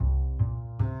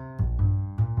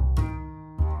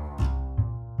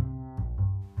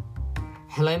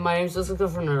Hello, my name is Jessica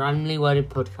from the Randomly Worded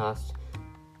podcast.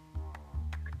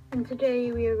 And today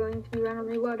we are going to be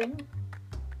randomly wording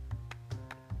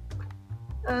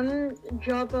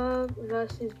Java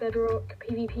versus Bedrock,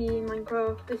 PvP,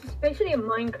 Minecraft. This is basically a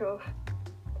Minecraft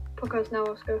podcast now,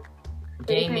 Oscar.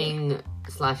 Gaming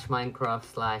slash Minecraft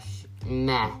slash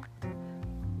meh.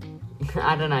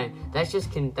 I don't know. Let's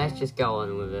just go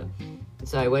on with it.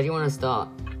 So, where do you want to start?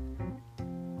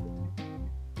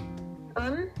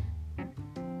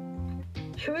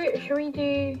 Should we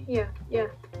do yeah.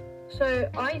 So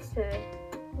I said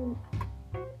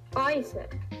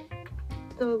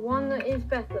the one that is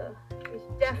better is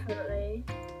definitely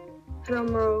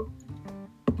drumroll.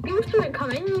 People still don't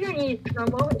come in, you don't need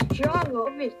drumroll, it's Java,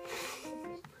 obviously.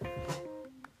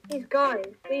 These guys,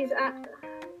 these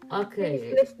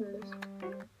listeners.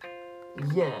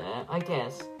 Yeah, I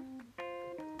guess.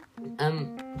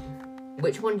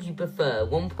 Which one do you prefer?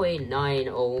 1.9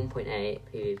 or 1.8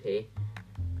 PvP?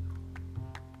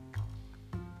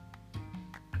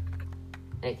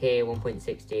 Okay,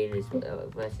 1.16 is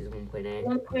versus 1.8.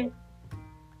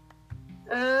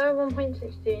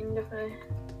 1.16 definitely.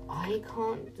 I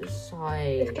can't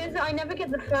decide. It's because I never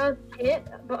get the first hit,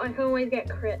 but I can always get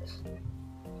crits.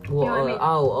 What? You know what I mean?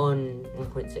 Oh, on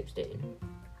 1.16.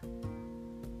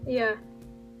 Yeah.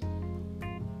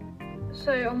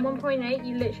 So on 1.8,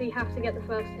 you literally have to get the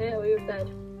first hit or you're dead.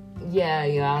 Yeah,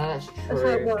 that's true. That's how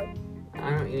it works.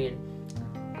 I know what you mean.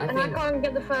 I can't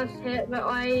get the first hit, but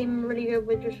I'm really good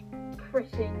with just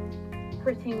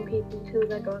critting people till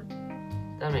they're gone.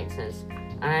 That makes sense.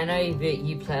 And I know that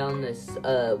you play on this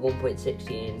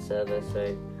 1.16 server,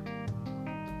 so...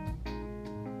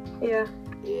 Yeah.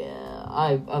 Yeah,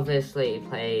 I obviously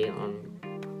play on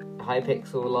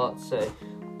Hypixel a lot, so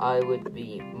I would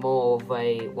be more of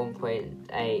a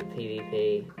 1.8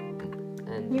 PvP.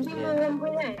 And you think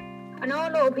 1.8? I know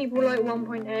a lot of people like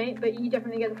 1.8, but you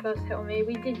definitely get the first hit on me.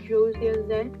 We did Jules the other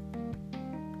day.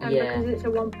 And because it's a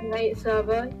 1.8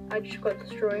 server, I just got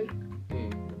destroyed.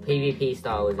 PvP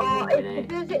style is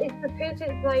 1.8. It's because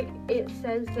it's like, it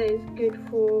says that it's good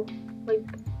for like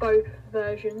both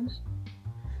versions.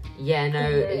 Yeah, no,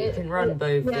 you can run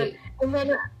both. Yeah.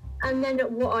 And then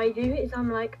what I do is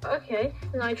I'm like, okay,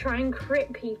 and I try and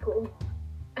crit people.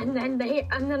 And then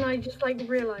I just like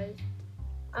realize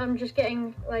I'm just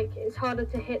getting, like, it's harder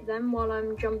to hit them while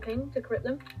I'm jumping to crit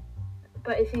them,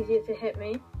 but it's easier to hit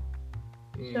me.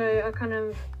 So I kind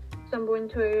of stumble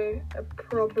into a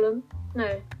problem.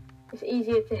 No, it's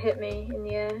easier to hit me in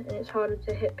the air, and it's harder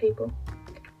to hit people.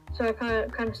 So I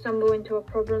kind of stumble into a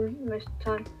problem most of the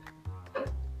time.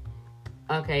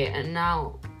 Okay, and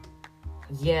now,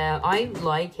 yeah, I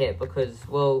like it because,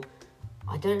 well,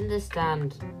 I don't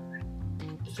understand.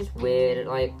 It's just weird.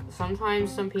 Like,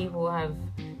 sometimes some people have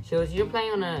shields. You're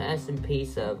playing on an SMP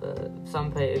server.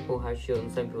 Some people have shields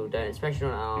and some people don't, especially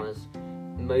on ours.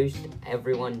 Most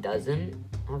everyone doesn't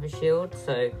have a shield,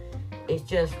 so it's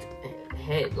just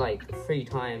hit like 3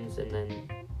 times and then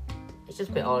it's just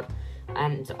a bit odd.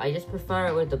 And I just prefer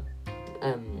it with the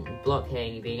block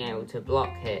hitting, being able to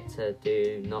block hit to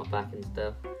do knockback and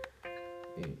stuff.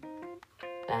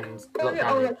 And block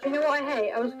damage. You know what I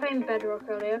hate? I was playing Bedrock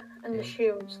earlier, and the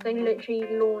shields, they literally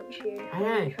launch you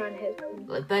when you try and hit them.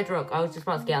 Like Bedrock, I was just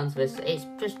about to get onto this. It's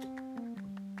just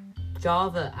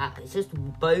Java, it's just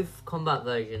both combat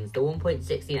versions, the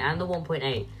 1.16 and the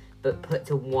 1.8, but put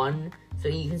to 1, so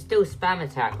you can still spam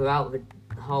attack without the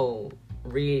whole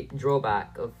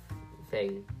drawback of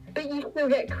thing. But you still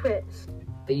get crits.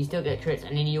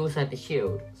 And then you also have the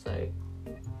shield, so...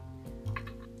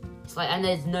 It's like, and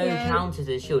there's no counter to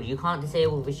the shield. You can't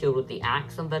disable the shield with the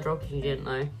axe on Bedrock if you didn't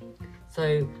know.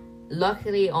 So,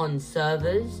 luckily on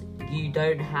servers,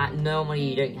 normally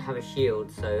you don't have a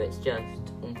shield, so it's just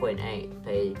 1.8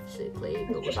 basically.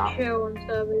 But just chill on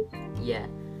servers. Yeah.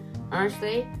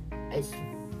 Honestly, it's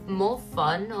more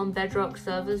fun on Bedrock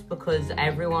servers because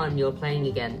everyone you're playing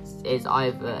against is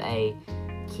either a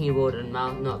keyboard and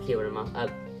mouse, a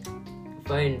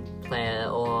phone player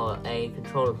or a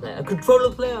controller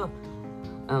player.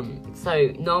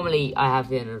 So normally I have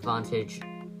an advantage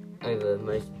over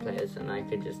most players and I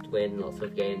could just win lots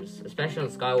of games, especially on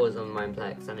Skywars on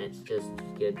Mineplex, and it's just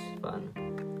good fun.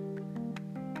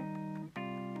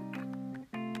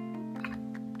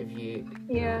 If you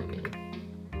know what I mean.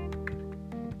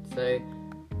 So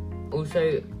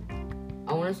also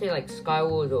I want to say like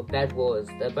Skywars or Bed Wars,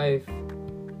 they're both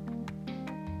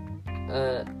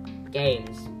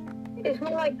games. It's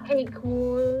more like Cake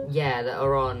Wars. Yeah, that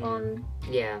are on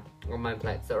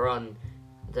Mineplex. That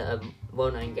are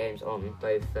well-known games on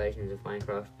both versions of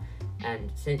Minecraft.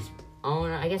 And since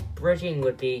I guess bridging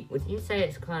would you say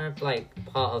it's kind of like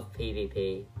part of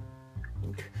PvP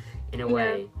in a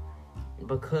way,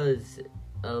 because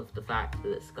of the fact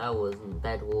that Skywars and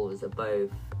Bed Wars are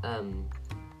both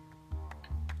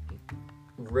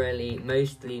really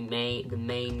mostly the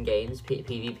main games,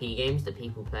 PvP games that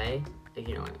people play, if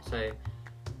you know it. So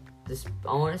this,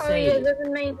 I want to say. Oh yeah,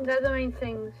 they're the main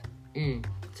things.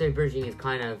 So bridging is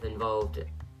kind of involved.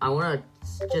 I want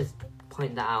to just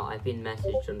point that out. I've been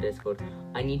messaged on Discord.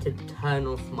 I need to turn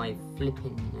off my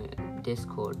flipping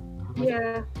Discord.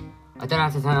 Yeah. I don't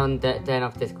have to turn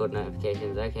off Discord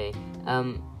notifications. Okay.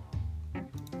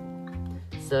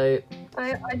 So.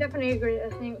 I definitely agree. I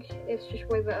think it's just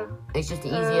way better. It's just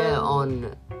easier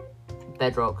on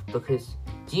Bedrock because.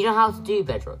 Do you know how to do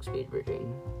Bedrock speed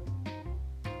bridging?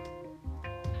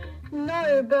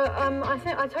 No, but I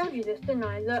think I told you this, didn't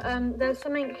I? That there's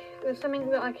something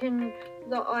that I can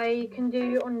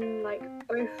do on like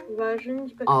both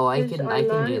versions. Oh, I can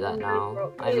do that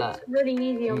now. It's really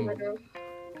easy on Bedrock.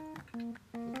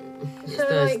 So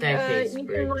like you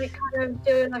can like kind of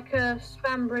do like a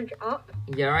spam bridge up.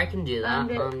 Yeah, I can do that.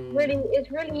 And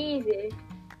it's really easy.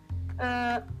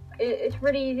 It's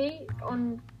really easy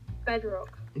on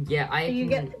Bedrock. Yeah, so you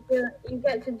get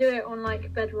to do it on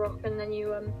like Bedrock, and then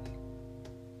you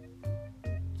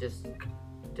just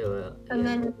do it. And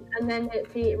then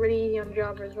it's really easy on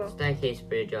Java as well. Staircase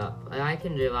bridge up. I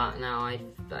can do that now.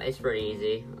 It's pretty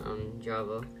easy on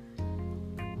Java.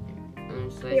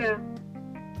 Honestly. Yeah.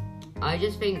 I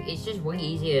just think it's just way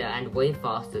easier and way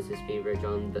faster to speed bridge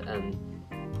on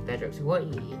Bedrock. So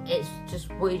it's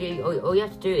just what you do. All you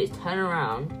have to do is turn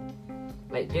around,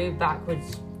 like do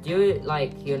backwards. Do it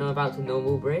like you're not about to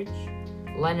normal bridge.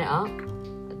 Line it up.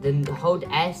 Then hold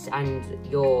S and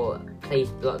your place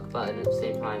block button at the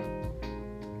same time.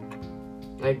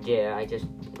 Oh dear,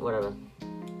 whatever.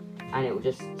 And it will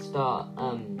just start,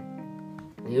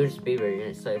 you'll just be ready and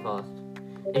it's so fast.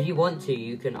 If you want to,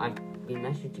 you can, I've been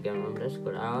messaged again on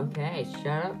Discord. Okay,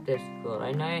 shut up Discord.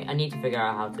 I know, I need to figure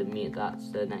out how to mute that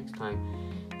so next time.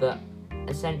 But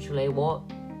essentially what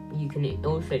you can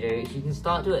also do is you can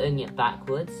start doing it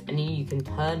backwards, and then you can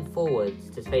turn forwards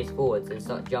to face forwards and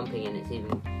start jumping, and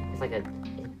it's like a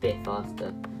bit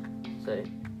faster. So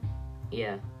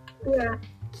yeah.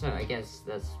 So I guess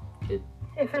that's good.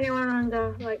 If anyone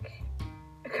under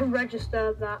can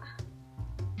register that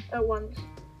at once.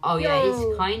 Oh yeah,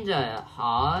 it's kinda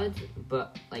hard,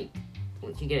 but like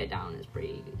once you get it down, it's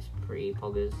pretty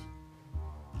poggers.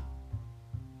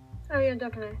 Oh yeah,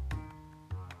 definitely.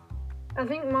 I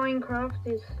think Minecraft's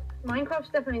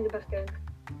definitely the best game.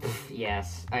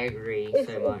 Yes, I agree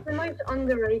It's much. the most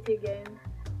underrated game.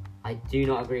 I do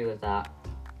not agree with that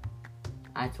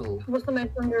at all. What's the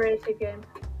most underrated game?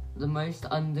 The most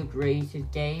underrated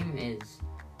game is...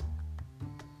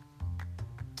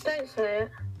 Don't say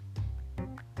it.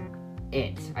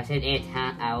 It. I said it,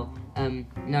 Al.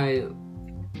 No.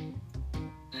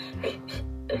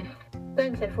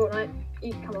 Don't say Fortnite.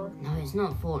 Come on. No, it's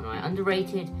not Fortnite.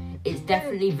 Underrated. It's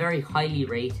definitely very highly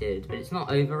rated, but it's not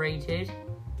overrated.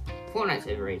 Fortnite's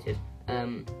overrated.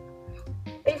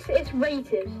 It's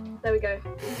rated. There we go.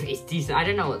 It's decent. I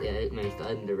don't know what the most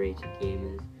underrated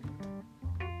game is.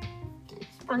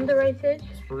 Underrated?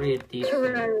 It's probably a decent.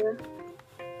 Terraria.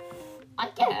 I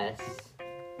guess.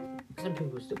 Some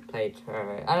people still play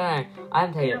Terraria. I don't know. I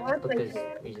haven't played it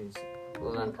because reasons.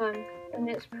 Sometimes. And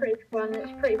it's pretty fun.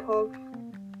 It's pretty pog.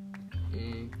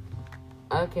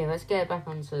 Okay, let's get back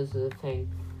onto the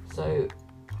thing. So,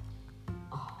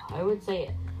 I would say,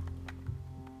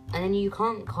 and then you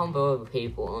can't combo over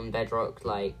people on Bedrock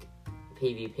like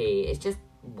PvP. It's just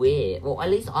weird. Well, at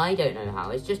least I don't know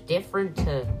how. It's just different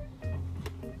to.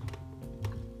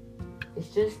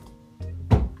 It's just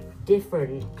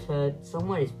different to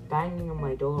someone is banging on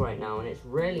my door right now, and it's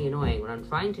really annoying when I'm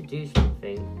trying to do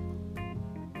something.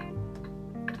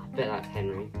 I bet that's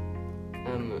Henry.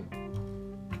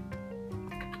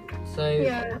 So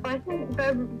yeah, I think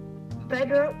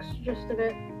Bedrock's just a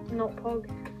bit not pog.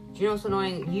 Do you know what's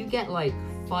annoying? You get like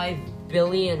 5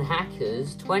 billion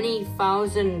hackers,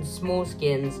 20,000 small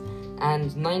skins, and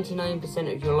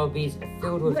 99% of your lobbies are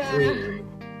filled with green.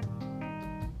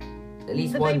 At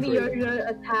least one green. The Baby Yoda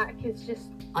attack is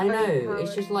just... I know,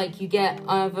 it's just like you get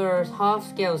either a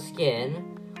half-scale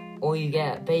skin, or you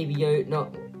get Baby Yoda...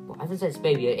 No, I haven't said it's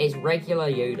Baby Yoda, it's regular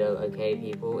Yoda, okay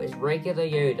people? It's regular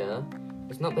Yoda.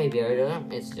 It's not Baby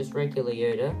Yoda, it's just regular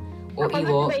Yoda. Or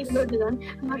Ewoks. Baby Yoda then.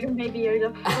 Imagine Baby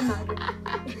Yoda.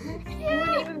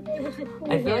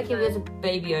 I feel like if there's a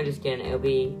Baby Yoda skin, it'll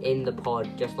be in the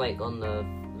pod, just like on the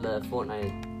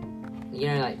Fortnite you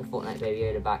know, like the Fortnite Baby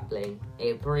Yoda back bling.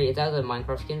 It does a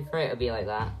Minecraft skin for it. It'll be like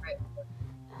that.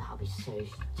 That'll be so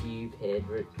stupid.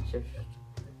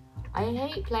 I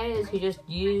hate players who just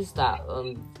use that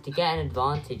to get an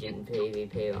advantage in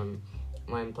PvP on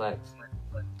Mineplex.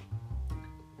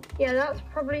 Yeah, that's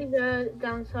probably the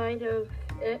downside of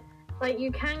it. Like,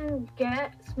 you can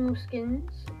get small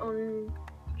skins on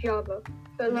Java,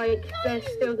 but like they're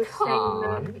still the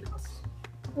same.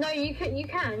 No, you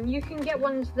can get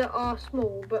ones that are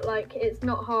small, but like it's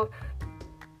not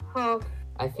half.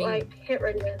 I think like hit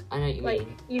radius. I know what you like,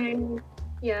 mean. You know,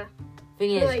 yeah.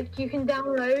 Thing is, like you can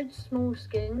download small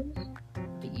skins,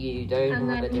 but you don't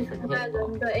have a different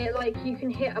hitbox. But it like you can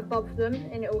hit above them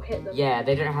and it will hit them. Yeah,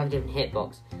 they don't have a different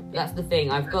hitbox. But that's the thing.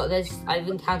 I've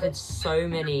encountered so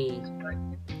many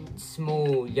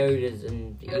small Yodas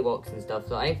and Ewoks and stuff,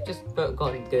 so I've just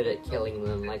gotten good at killing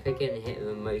them. Like, I can hit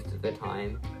them most of the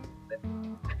time.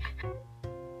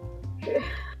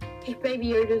 Just Baby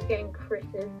Yoda's getting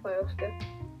critted by Oscar.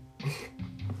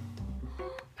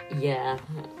 Yeah.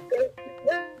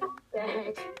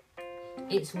 Dead.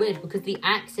 It's weird because the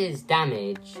axe's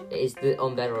damage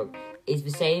on Bedrock is the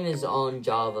same as on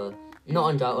Java. Not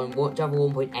on Java, on Java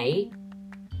 1.8.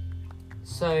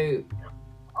 So...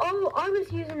 Oh, I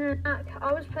was using an app.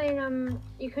 I was playing,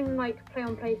 you can, like, play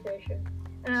on PlayStation.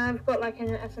 And I've got, like, an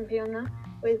SMP on there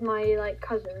with my, like,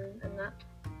 cousin and that.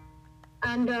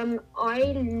 And,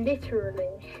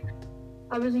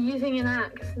 I was using an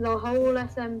axe the whole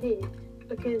SMP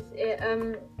because it,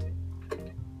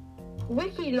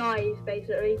 Wiki lies,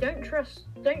 basically. Don't trust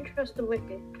the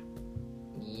Wiki.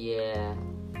 Yeah.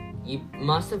 You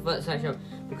must have searched up,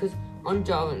 because on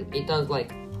Java, it does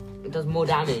more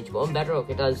damage, but on Bedrock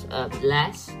it does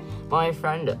less. My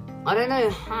friend, I don't know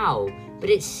how, but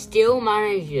it still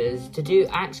manages to do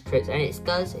axe crits, and it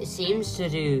seems to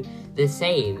do the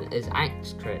same as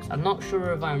axe crits. I'm not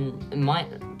sure if it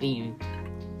might be,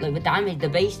 like, the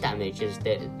base damage is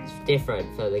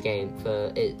different for the game,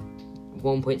 for it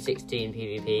 1.16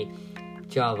 PvP,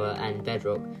 Java and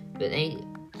Bedrock, but it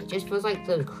just feels like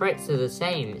the crits are the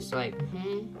same. It's like,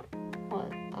 what?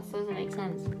 That doesn't make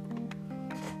sense.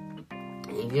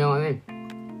 You know what I mean?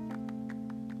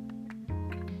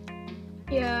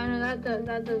 Yeah, no,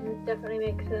 that doesn't definitely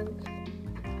make sense.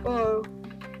 Well,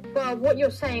 what you're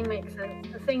saying makes sense.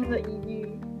 The thing that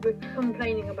you were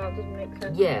complaining about doesn't make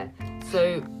sense. Yeah,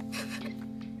 so,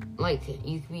 like,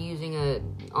 you could be using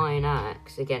an iron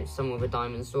axe against someone with a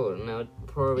diamond sword, and it'll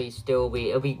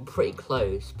be pretty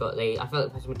close, but I feel like the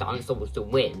person with a diamond sword will still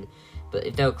win. But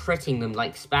if they're critting them,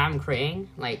 like, spam critting,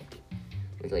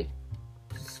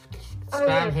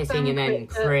 hitting and then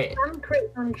crit. Spam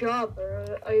crits on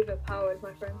Java are overpowered,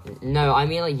 my friend. No, I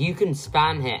mean, like, you can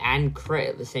spam hit and crit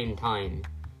at the same time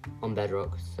on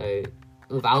Bedrock, so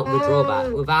without the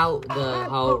drawback, without the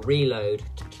whole reload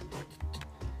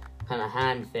kind of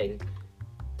hand thing.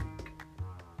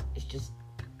 It's just,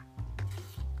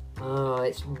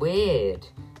 it's weird.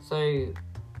 So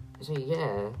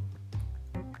yeah.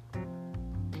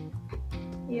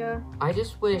 Yeah. I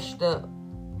just wish that,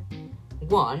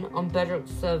 one, on Bedrock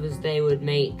servers they would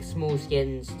make small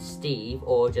skins Steve,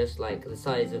 or just like the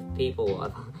size of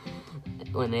people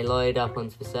when they load up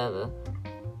onto the server,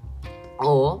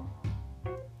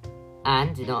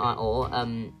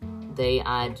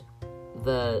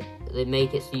 they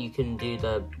make it so you can do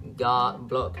the guard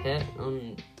block hit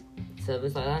on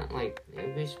servers like that. Like, it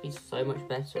would just be so much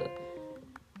better.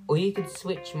 Or you could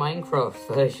switch Minecraft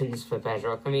versions for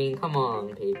Bedrock. I mean, come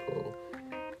on, people.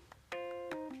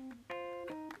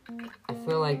 I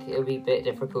feel like it would be a bit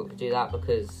difficult to do that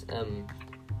because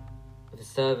the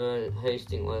server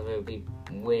hosting, whether it would be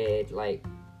weird, like,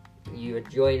 you would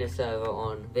join a server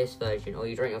on this version, or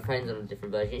you join your friends on a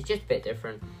different version. It's just a bit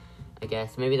different, I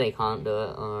guess. Maybe they can't do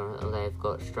it, or they've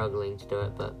got struggling to do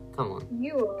it, but come on.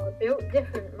 You are built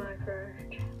different, my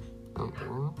friend. Oh,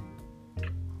 what?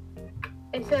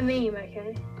 It's a meme,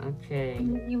 okay? Okay.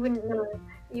 You wouldn't know.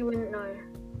 You wouldn't know.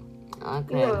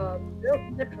 Okay. You are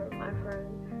built different, my friend.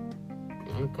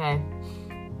 Okay.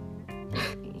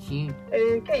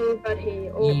 Okay, but he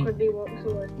awkwardly walks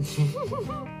away.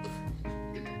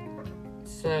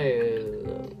 So,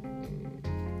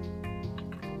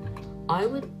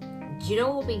 do you know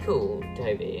what would be cool,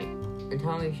 Toby? And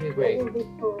tell me if you agree. What would be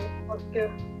cool? Let's go.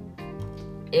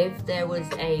 If there was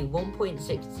a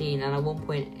 1.16 and a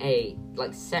 1.8,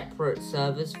 like, separate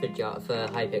servers for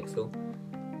Hypixel.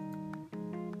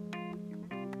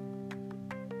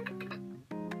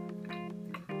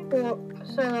 What?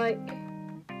 So, like...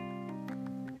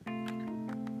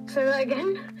 Say that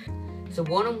again? So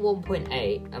one on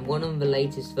 1.8 and one on the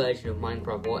latest version of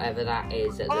Minecraft, whatever that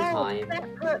is at the time.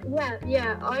 Separate,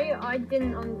 yeah. I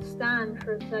didn't understand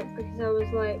for a sec because I was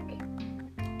like,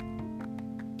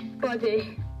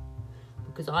 buddy.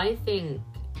 Because I think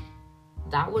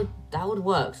that would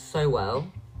work so well,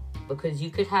 because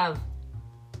you could have.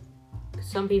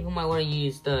 Some people might want to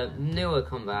use the newer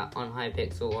combat on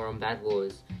Hypixel or on Bad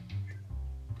Wars,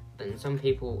 and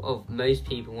most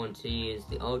people want to use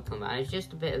the old combat. And it's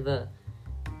just a bit of a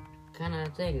kind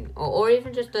of thing, or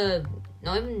even just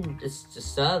not even just a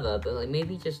server, but like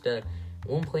maybe just a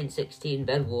 1.16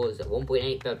 Bed Wars,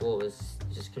 1.8 Bed Wars,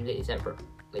 just completely separate.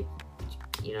 Like,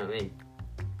 you know what I mean?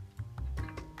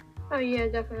 Oh yeah,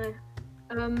 definitely.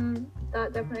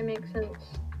 That definitely makes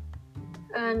sense,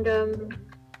 and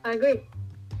I agree.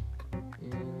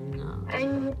 No.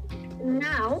 And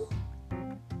now.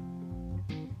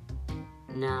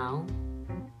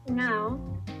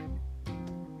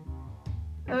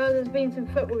 There's been some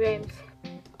football games.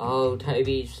 Oh,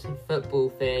 Toby's football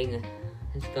thing.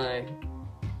 Let's go.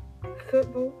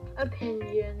 Football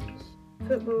opinions.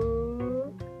 I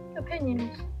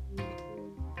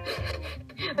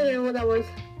don't know what that was.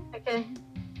 Okay.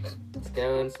 Let's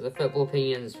go into the football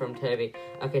opinions from Toby.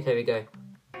 Okay, Toby, go.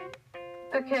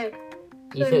 Okay.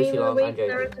 You So say meme too of the long, I'm week,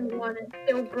 there joking. isn't one. It's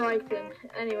still Brighton.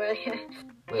 Anyway.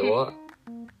 Wait, what?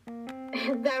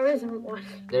 There isn't one.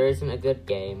 There isn't a good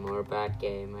game or a bad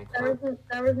game. There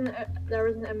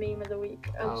isn't a meme of the week.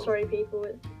 I'm sorry, people.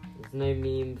 There's no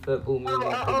meme football meme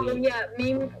of the week. Yeah,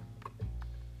 meme.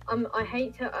 I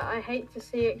hate to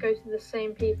see it go to the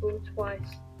same people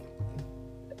twice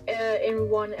in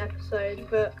one episode.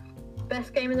 But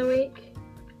best game of the week.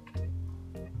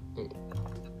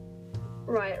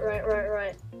 Right.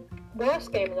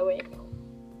 Worst game of the week.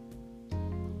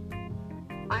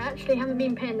 I actually haven't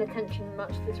been paying attention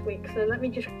much this week, so let me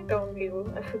just go on Google.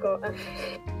 I forgot.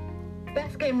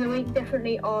 Best game of the week,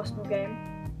 definitely Arsenal game,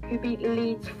 who beat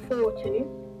Leeds 4-2,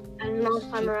 and last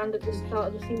time around at the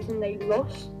start of the season they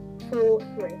lost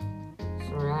 4-3.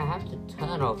 Sorry, I have to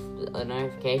turn off the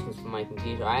notifications from my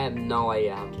computer. I have no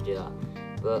idea how to do that,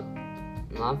 but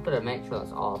I've got to make sure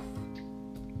that's off.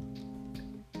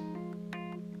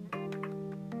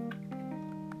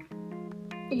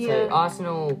 Yeah. So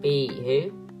Arsenal beat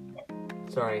who?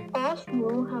 Sorry.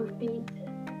 Arsenal have beat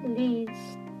Leeds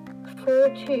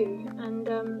 4-2, and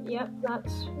yep,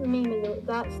 that's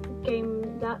that's the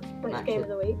game. That's best game of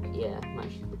the week. Yeah,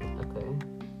 match. Okay.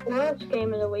 Worst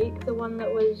game of the week, the one that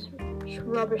was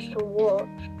rubbish to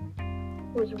watch,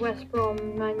 was West Brom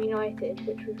Man United,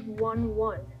 which was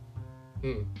 1-1.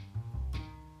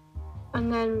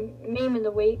 And then meme of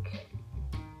the week,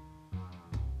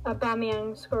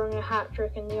 Aubameyang scoring a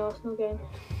hat-trick in the Arsenal game.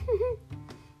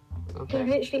 Okay.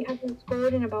 He literally hasn't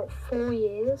scored in about 4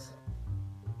 years,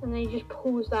 and then he just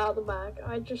pulls that out of the bag.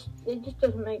 It just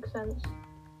doesn't make sense.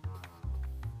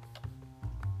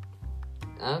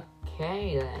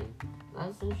 Okay then,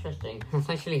 that's interesting. That's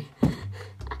actually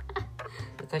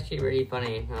really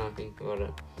funny now I think about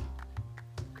it.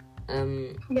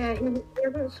 Yeah, he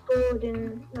hasn't scored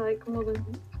in like more than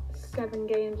 7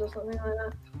 games or something like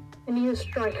that, and he's a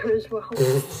striker as well.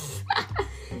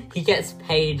 He gets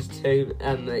paid to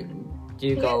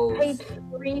do goals. He gets paid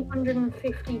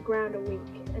 $350,000 a week,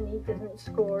 and he doesn't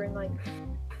score in like.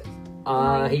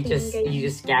 He just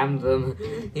scammed them.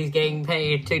 He's getting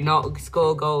paid to not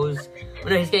score goals.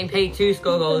 No, he's getting paid to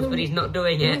score goals, but he's not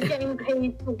doing it. He's getting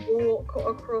paid to walk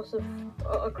across a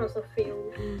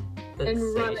field That's and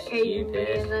so run occasionally, stupid.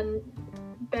 and then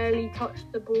barely touch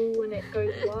the ball when it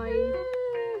goes wide.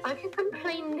 I can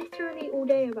complain literally all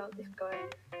day about this guy.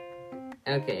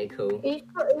 Okay, cool. He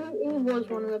was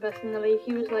one of the best in the league.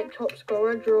 He was like top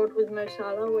scorer, drawed with Mo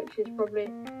Salah, which is probably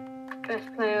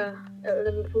best player at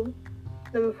Liverpool.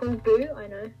 Liverpool, boo, I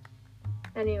know.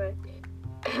 Anyway.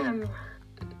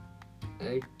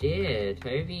 Oh dear,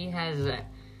 Toby has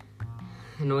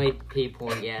annoyed people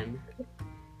again.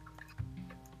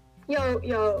 Yo,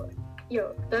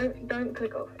 don't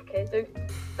click off, okay?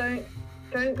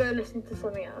 Don't go listen to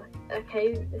something else,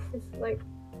 okay? This is like,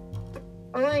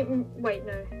 alright, wait,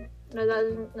 no, that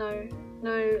doesn't, no,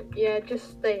 yeah,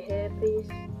 just stay here, please,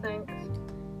 thanks.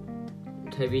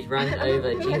 Toby's ran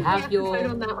over. Do you have your?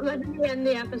 On that. I'm going to end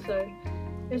the episode.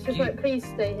 It's just like, please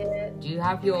stay here. Do you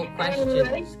have your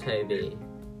questions, Toby?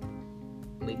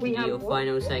 We can do have your what?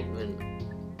 final segment.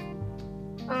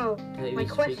 Oh, Toby's my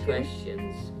 3 question?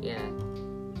 questions. Yeah.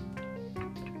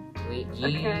 Do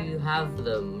Okay. you have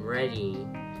them ready?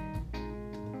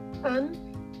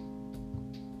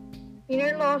 You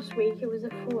know, last week it was a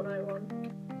Fortnite one.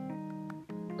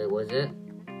 Wait, was it?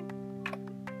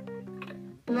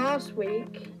 last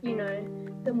week, you know,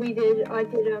 that I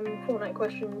did Fortnite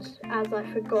questions as I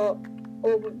forgot,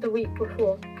 or the week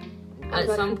before. At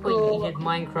some point, you did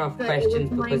Minecraft questions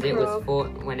because it was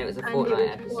when it was a Fortnite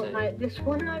episode. Fortnite. This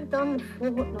one I've done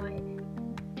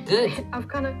Fortnite. Good. I've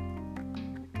kind of.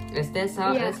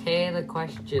 Let's hear the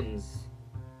questions.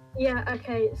 Yeah.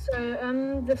 Okay.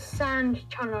 So the sand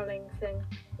channeling thing.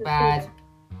 Bad.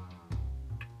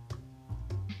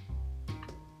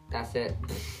 That's it.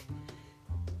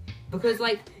 Because,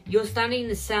 like, you're standing in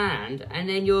the sand, and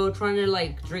then you're trying to,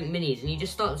 like, drink minis, and you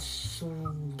just start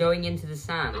going into the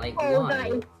sand. Like, oh, why?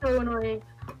 That is so annoying.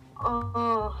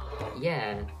 Oh.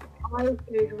 Yeah. I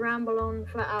could ramble on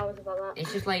for hours about that.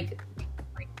 It's just like,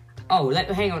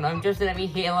 hang on, let me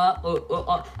heal up,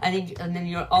 and then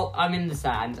you're, I'm in the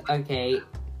sand. Okay,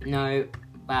 no,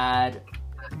 bad.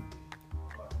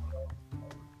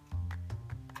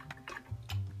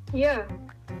 Yeah.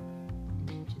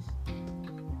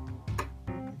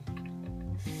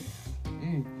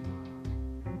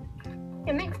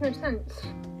 It makes no sense.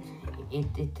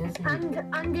 It doesn't.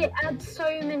 And it adds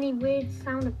so many weird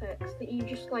sound effects that you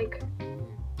just like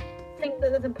think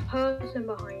that there's a person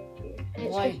behind you, and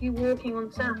it's just you walking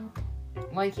on sand.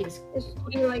 Like it's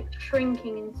you like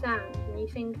shrinking in sand, and you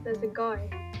think there's a guy.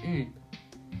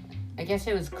 I guess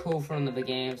it was cool from the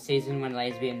beginning of season when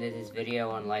Laserbeam did his video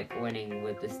on like winning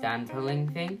with the stand pulling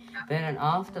thing, but then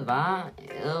after that,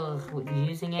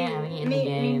 using it, having it in the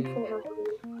game,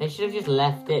 they should have just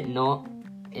left it not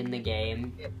in the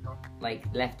game, like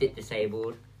left it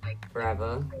disabled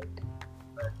forever.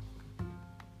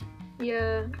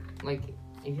 Yeah. Like,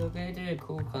 if you're gonna do a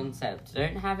cool concept,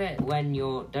 don't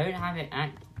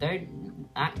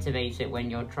activate it when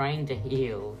you're trying to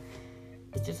heal.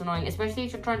 It's just annoying, especially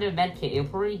if you're trying to do a med kit. You'll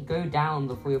probably go down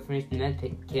before you're finished the med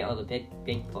kit or the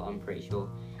big pot. I'm pretty sure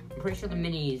the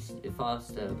minis are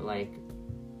faster, but like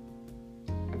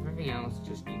everything else,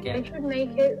 just you get. They should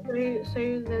make it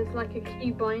so there's like a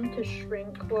keybind to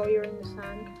shrink while you're in the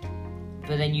sand.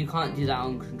 But then you can't do that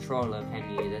on controller, can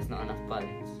you? There's not enough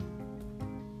buttons.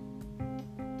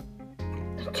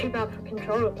 It's too bad for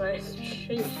controller players.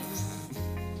 Sheesh.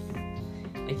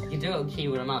 Like, you can do it on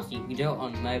keyboard and mouse. You can do it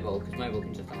on mobile, because mobile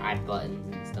can just add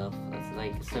buttons and stuff. That's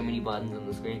like so many buttons on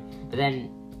the screen. But then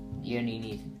you only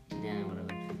need whatever.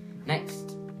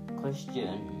 Next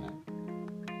question.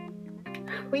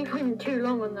 We went too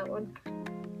long on that one.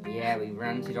 Yeah, we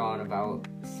ranted on about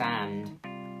sand.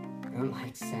 I don't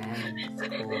like sand.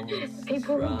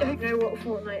 People who don't know what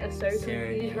Fortnite are so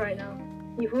confused right now.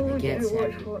 People who don't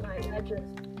watch Fortnite, they're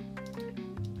just.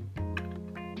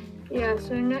 Yeah,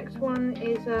 so next one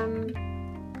is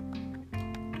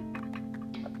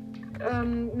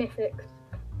Mythics.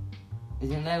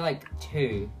 Isn't there like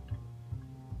 2?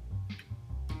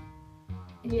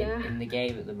 In the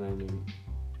game at the moment.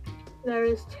 There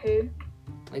is 2.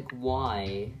 Like,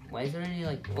 why? Why is there only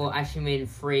like? Well, actually, made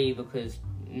 3 because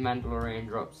Mandalorian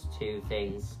drops 2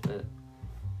 things. But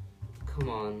come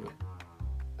on,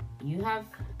 you have.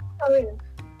 Oh yeah.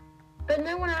 But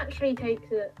no one actually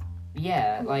takes it.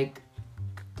 Yeah, like.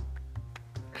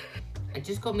 It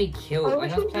just got me killed. I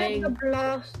wish he dropped the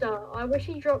blaster. I wish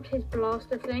he dropped his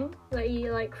blaster thing that he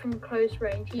like from close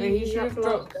range. He should have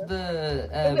dropped the.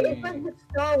 It's like the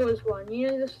Star Wars one. You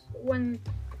know this when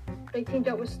they teamed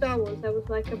up with Star Wars. There was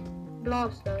like a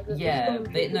blaster. Yeah,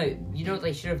 but no. You know what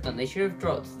they should have done? They should have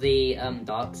dropped the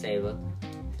Darksaber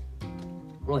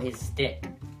or his stick.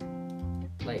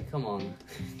 Like, come on.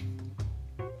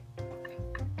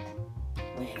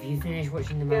 Wait, have you finished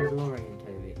watching The Mandalorian,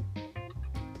 Toby?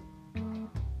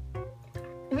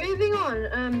 Moving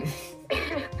on,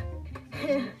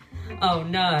 Oh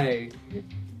no! I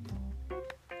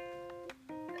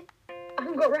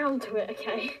haven't got round to it,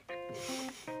 okay?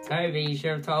 Toby, you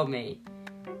should have told me.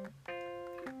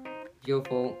 Your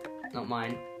fault, not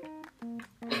mine.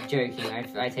 I'm joking,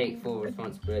 I take full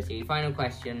responsibility. Final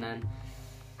question then.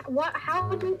 What? How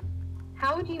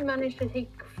would you manage to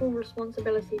take full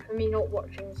responsibility for me not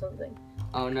watching something?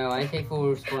 Oh no, I take full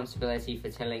responsibility for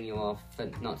telling you off, for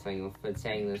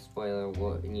saying the spoiler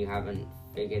and you haven't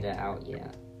figured it out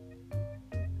yet.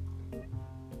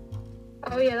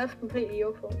 Oh yeah, that's completely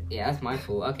your fault. Yeah, that's my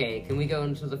fault. Okay, can we go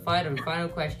on to the final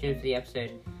question for the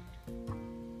episode?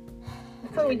 I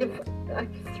thought we did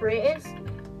like 3 it is.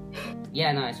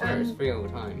 Yeah, no, I swear it's 3 all the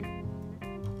time.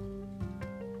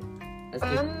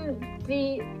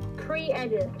 The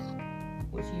pre-edits.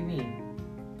 What do you mean?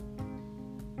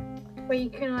 Where you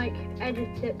can like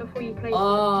edit it before you play.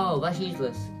 Oh, that's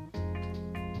useless.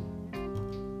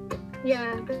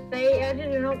 Yeah, but they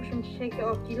added an option to take it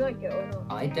off. Do you like it or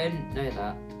not? I don't know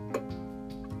that.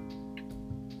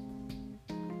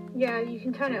 Yeah, you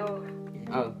can turn it off.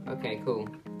 Oh, okay, cool.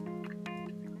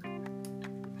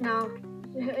 Now,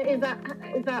 is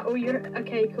that all your?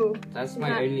 Okay, cool. That's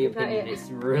my only opinion. It's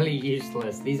really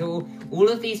useless. These all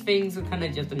of these things are kind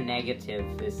of just a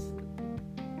negative. This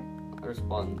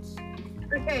response.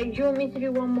 Okay, do you want me to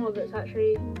do one more that's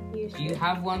actually useful? Do you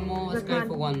have one more? Let's go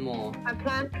for one more. I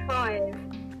planned 5.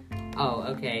 Oh,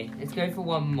 okay. Let's go for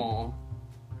one more.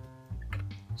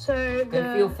 So Go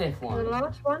for your 5th one. The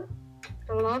last one.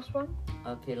 The last one.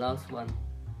 Okay, last one.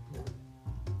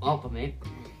 Oh, for me.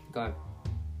 Go.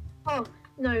 Oh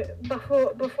no!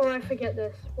 Before I forget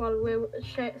this, while we're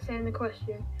saying the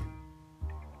question,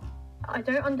 I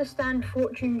don't understand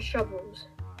fortune shovels.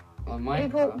 On my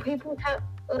People have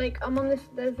like I'm on this.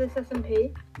 There's this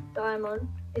SMP that I'm on.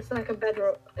 It's like a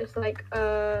Bedrock. It's like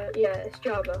it's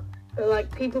Java. But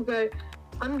like people go,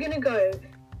 I'm gonna go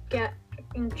get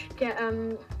I'm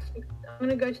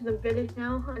gonna go to the village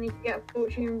now. I need to get a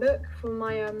fortune book for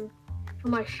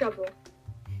my shovel.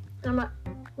 And I'm like,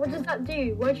 what does that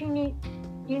do? Why do you need?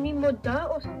 Do you need more dirt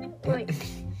or something? Like,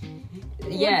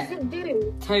 yeah. What does it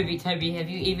do? Toby, have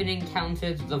you even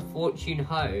encountered the fortune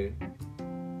hoe?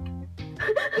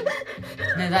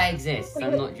 No, that exists.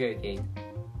 I'm not joking.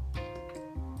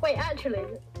 Wait,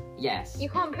 actually. Yes. You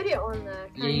can't put it on there.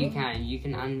 Yeah, you can. You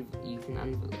can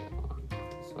unveil it on.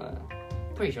 I swear.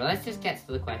 Pretty sure. Let's just get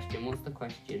to the question. What's the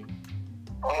question?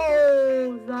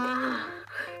 Oh, that.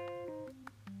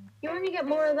 You only get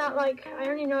more of that, like, I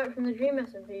only know it from the Dream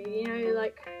SMP, you know,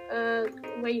 like,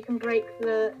 where you can break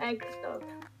the egg stuff.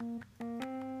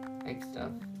 Egg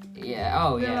stuff? Yeah,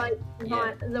 oh, yeah.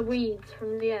 The weeds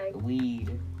from the egg. Weeds,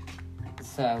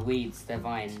 they're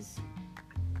vines.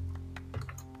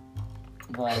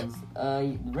 Vines.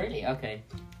 Really? Okay.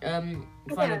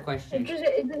 Final question. Does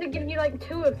it give you, like,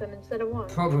 2 of them instead of 1?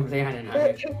 Probably, I don't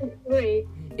know. 3.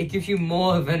 It gives you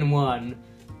more than 1.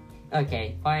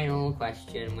 Okay, final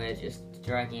question. We're just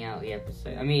dragging out the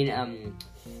episode. I mean,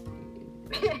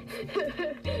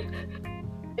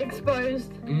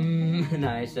 Exposed.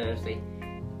 No, seriously.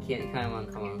 Come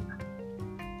on.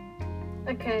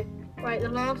 Okay, right, the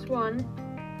last one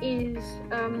is,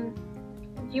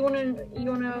 you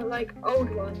wanna, like, old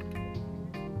one?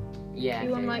 Yeah.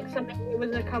 You want, like, something that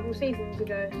was a couple seasons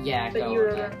ago? Yeah, but go you were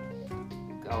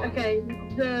on. Go on. Okay,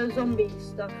 the zombie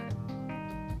stuff.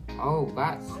 Oh,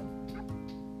 that's...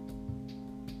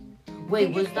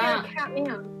 Wait, was that...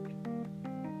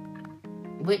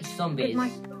 Which zombies?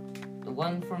 The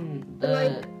one from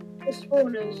the... The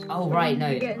spawners. Oh, right, no.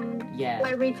 Yeah.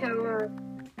 By Retail Row.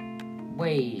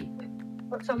 Wait.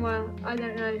 Or somewhere, I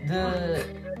don't know.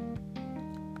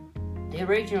 The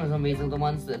original zombies are the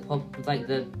ones that pop, like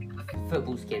the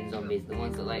football skin zombies, the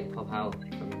ones that like pop out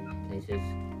from places.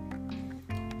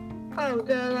 Oh,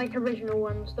 the like original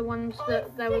ones, the ones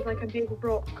that there was like a big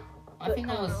rock. I think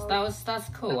that's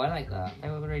cool. I like that. They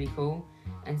were really cool,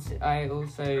 and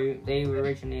they were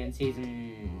originally in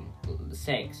season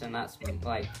 6, and that's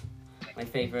like my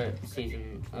favorite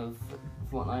season of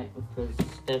Fortnite because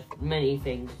there's many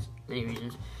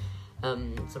reasons.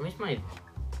 Some reason my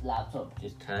laptop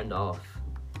just turned off.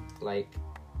 Like,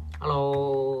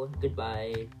 hello,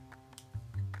 goodbye.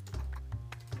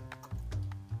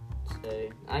 So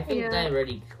I think they're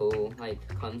really cool, like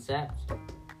concepts.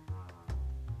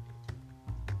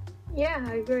 Yeah,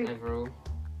 I agree. Overall.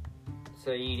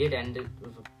 So you did end it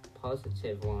with a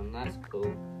positive one. That's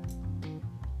cool.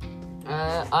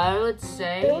 I would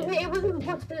say it wasn't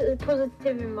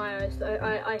positive in my eyes.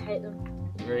 I hate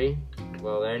them. Really?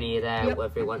 Well, they're only there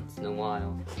every once in a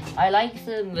while. I like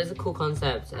the musical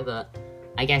concepts, but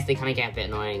I guess they kind of get a bit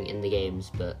annoying in the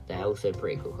games, but they're also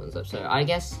pretty cool concepts. So I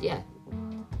guess, yeah.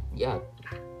 Yeah,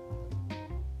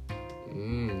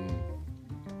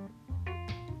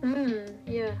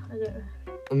 I don't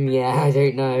know. Yeah, I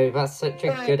don't know. That's such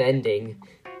a good ending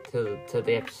to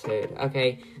the episode.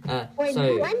 Okay, Wait, so...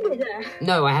 you ended there?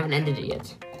 No, I haven't ended it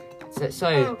yet. So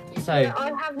yeah,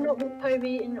 I have not with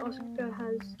Toby and Oscar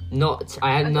has. Not.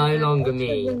 I am no longer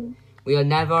me. We are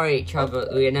never each other.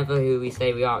 We are never who we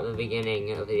say we are at the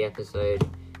beginning of the episode.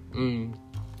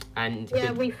 And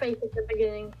yeah, we faked at the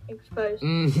beginning. Exposed.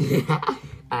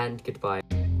 And goodbye.